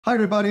Hi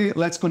everybody,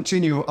 let's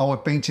continue our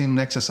painting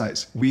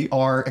exercise. We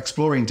are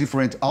exploring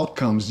different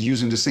outcomes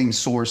using the same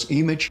source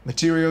image,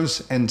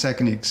 materials, and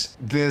techniques.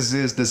 This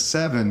is the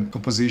 7th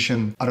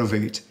composition out of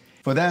 8.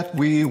 For that,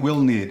 we will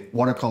need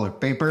watercolor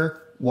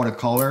paper,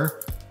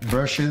 watercolor,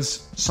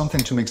 brushes,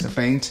 something to mix the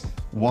paint,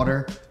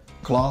 water,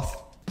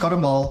 cloth,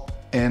 cotton ball,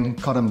 and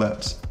cotton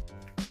buds.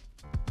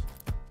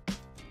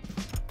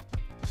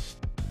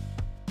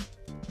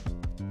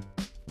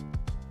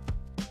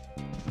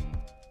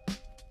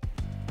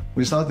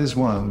 We start this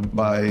one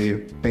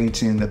by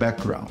painting the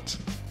background.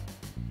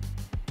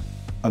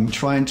 I'm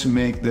trying to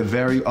make the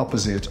very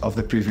opposite of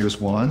the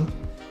previous one.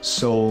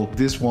 So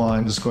this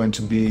one is going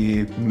to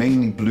be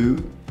mainly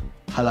blue,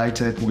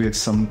 highlighted with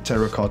some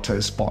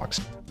terracotta sparks.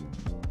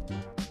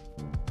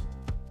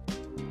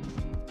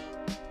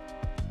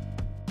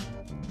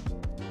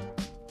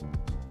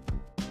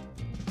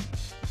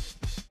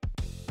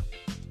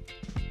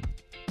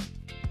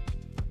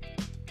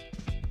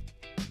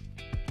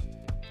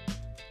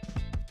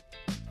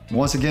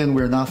 Once again,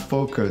 we're not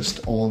focused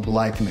on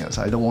likeness.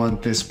 I don't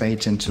want this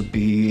painting to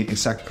be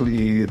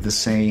exactly the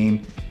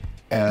same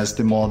as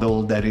the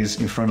model that is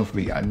in front of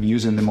me. I'm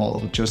using the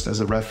model just as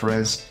a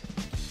reference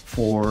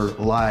for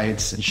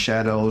lights and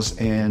shadows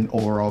and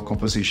overall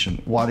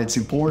composition. What is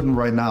important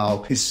right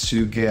now is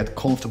to get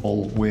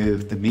comfortable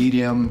with the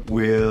medium,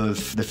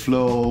 with the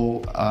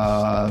flow,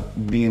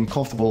 being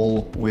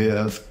comfortable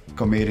with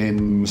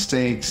committing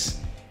mistakes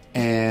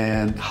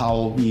and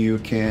how you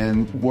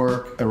can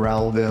work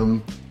around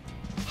them,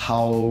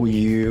 how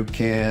you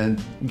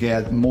can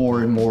get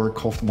more and more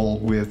comfortable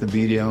with the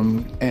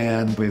medium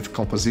and with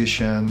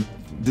composition.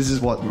 This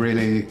is what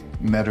really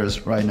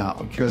matters right now,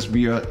 because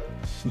we are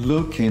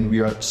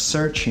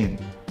searching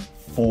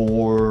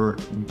for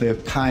the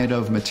kind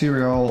of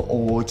material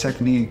or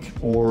technique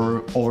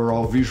or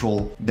overall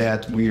visual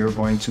that we are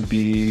going to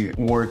be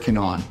working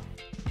on.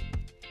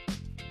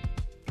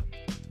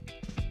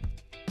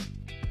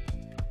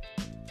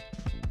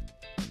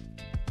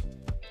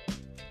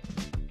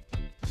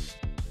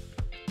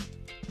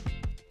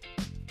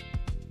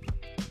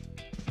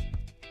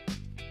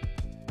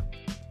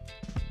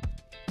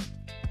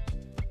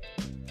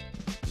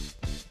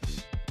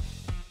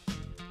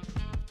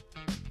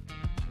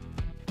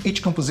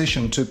 Each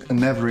composition took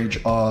an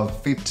average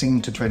of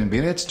 15 to 20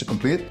 minutes to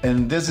complete,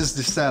 and this is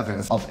the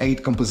 7th of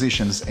 8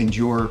 compositions, and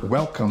you're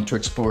welcome to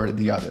explore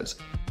the others.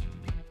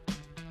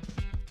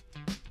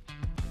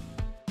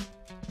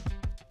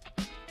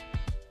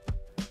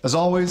 As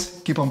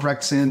always, keep on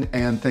practicing,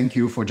 and thank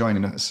you for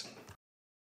joining us.